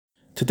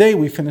Today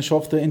we finish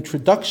off the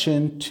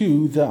introduction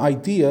to the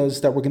ideas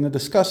that we're going to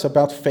discuss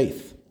about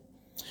faith.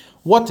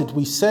 What did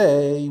we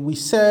say? We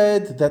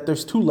said that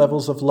there's two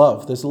levels of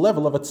love. There's a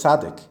level of a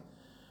tzaddik,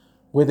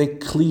 where they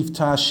cleave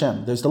to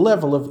Hashem. There's the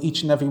level of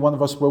each and every one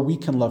of us where we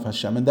can love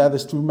Hashem, and that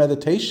is through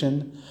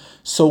meditation.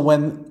 So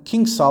when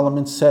King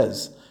Solomon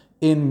says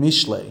in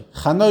Mishlei,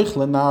 Chanoich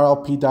lenar al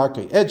pi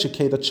darkei,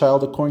 educate a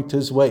child according to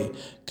his way,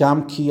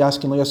 Gam ki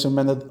yaskin lo yasir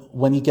mimeno,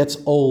 when he gets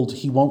old,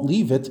 he won't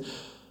leave it.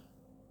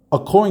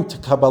 According to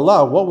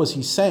Kabbalah, what was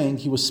he saying?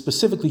 He was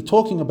specifically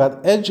talking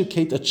about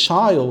educate a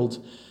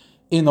child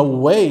in a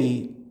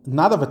way,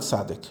 not of a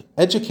tzaddik.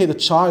 Educate a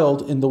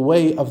child in the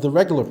way of the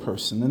regular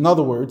person. In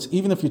other words,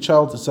 even if your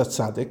child is a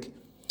tzaddik,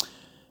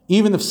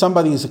 even if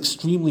somebody is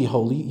extremely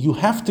holy, you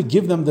have to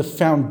give them the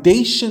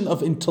foundation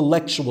of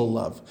intellectual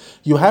love.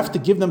 You have to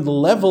give them the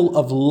level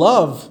of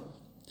love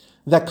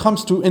that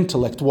comes through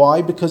intellect.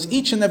 Why? Because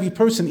each and every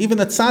person, even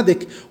a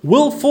tzaddik,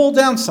 will fall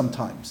down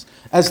sometimes.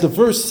 As the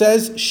verse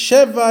says,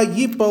 Sheva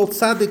yipol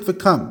tzaddik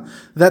v'kam,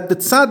 that the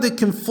tzaddik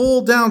can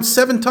fall down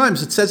 7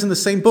 times. It says in the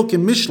same book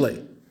in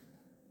Mishlei.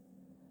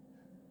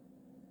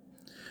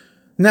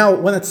 Now,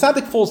 when a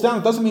tzaddik falls down,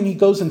 it doesn't mean he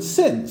goes and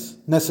sins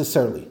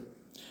necessarily.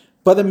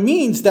 But it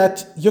means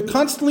that you're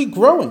constantly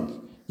growing.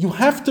 You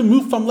have to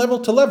move from level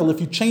to level. If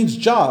you change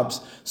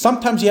jobs,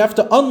 sometimes you have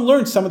to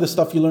unlearn some of the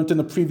stuff you learned in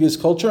the previous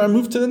culture and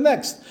move to the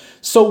next.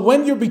 So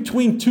when you're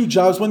between 2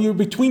 jobs, when you're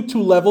between 2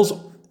 levels,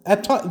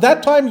 at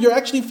that time you're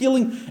actually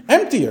feeling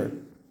emptier.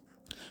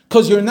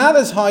 Because you're not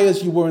as high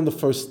as you were in the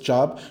first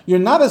job. You're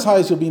not as high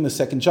as you'll be in the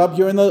second job.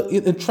 You're in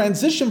a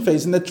transition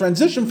phase. And the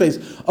transition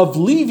phase of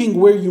leaving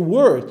where you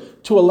were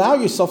to allow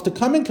yourself to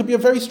come in could be a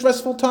very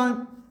stressful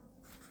time.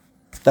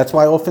 That's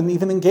why often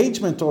even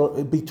engagement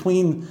or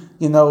between,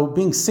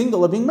 being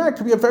single or being married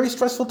could be a very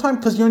stressful time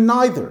because you're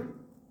neither.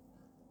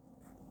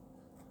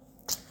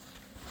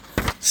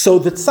 So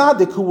the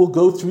tzaddik who will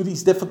go through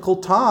these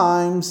difficult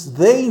times,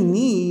 they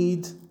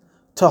need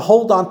to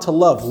hold on to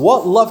love.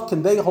 What love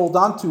can they hold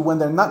on to when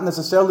they're not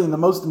necessarily in the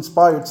most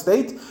inspired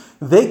state?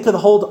 They could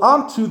hold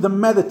on to the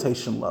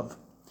meditation love.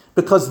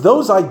 Because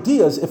those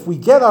ideas, if we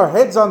get our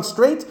heads on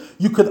straight,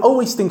 you could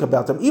always think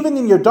about them. Even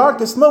in your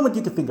darkest moment,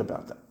 you could think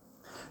about them.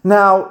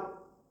 Now,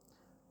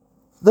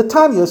 the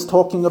Tanya is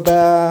talking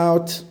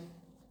about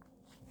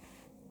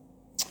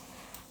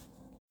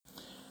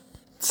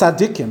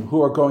tzaddikim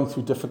who are going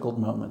through difficult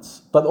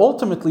moments. But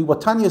ultimately,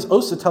 what Tanya is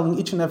also telling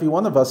each and every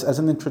one of us as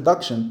an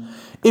introduction,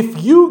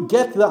 if you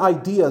get the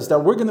ideas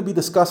that we're going to be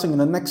discussing in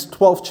the next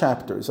 12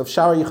 chapters of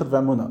Sha'arei Yichud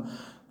Ve'emunah,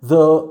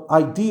 the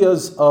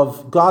ideas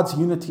of God's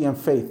unity and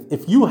faith,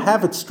 if you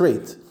have it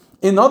straight,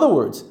 in other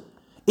words,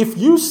 if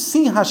you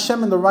see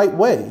Hashem in the right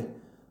way,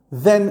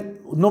 then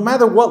no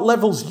matter what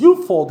levels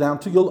you fall down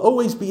to, you'll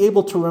always be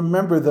able to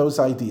remember those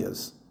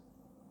ideas.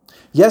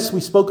 Yes,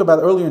 we spoke about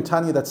earlier in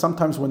Tanya that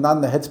sometimes we're not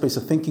in the headspace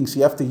of thinking, so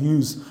you have to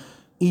use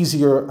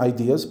easier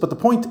ideas. But the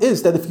point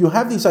is that if you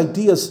have these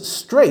ideas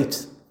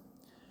straight,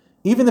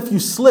 even if you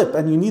slip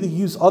and you need to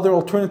use other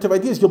alternative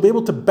ideas, you'll be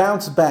able to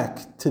bounce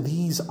back to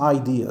these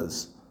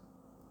ideas.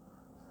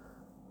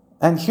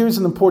 And here's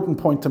an important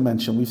point to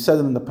mention. We've said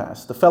it in the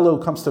past. The fellow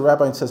who comes to the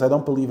rabbi and says, I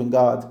don't believe in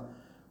God.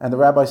 And the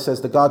rabbi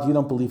says, the God you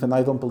don't believe in,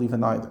 I don't believe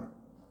in either.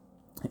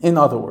 In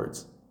other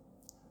words,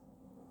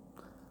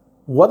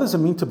 what does it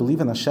mean to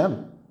believe in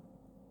Hashem?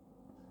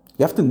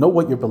 You have to know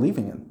what you're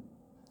believing in.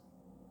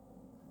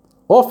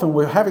 Often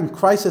we're having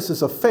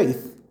crises of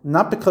faith,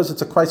 not because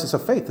it's a crisis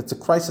of faith, it's a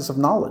crisis of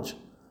knowledge.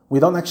 We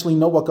don't actually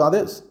know what God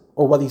is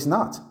or what He's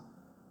not.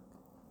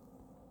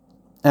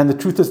 And the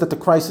truth is that the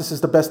crisis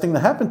is the best thing that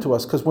happened to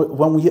us, because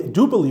when we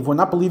do believe, we're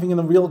not believing in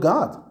a real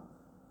God.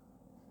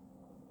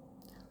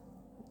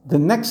 The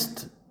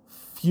next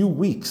few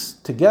weeks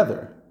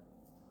together,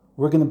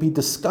 we're going to be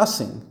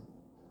discussing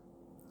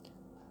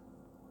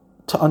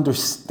to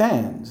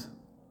understand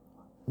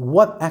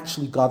what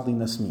actually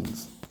godliness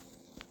means.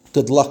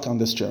 Good luck on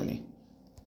this journey.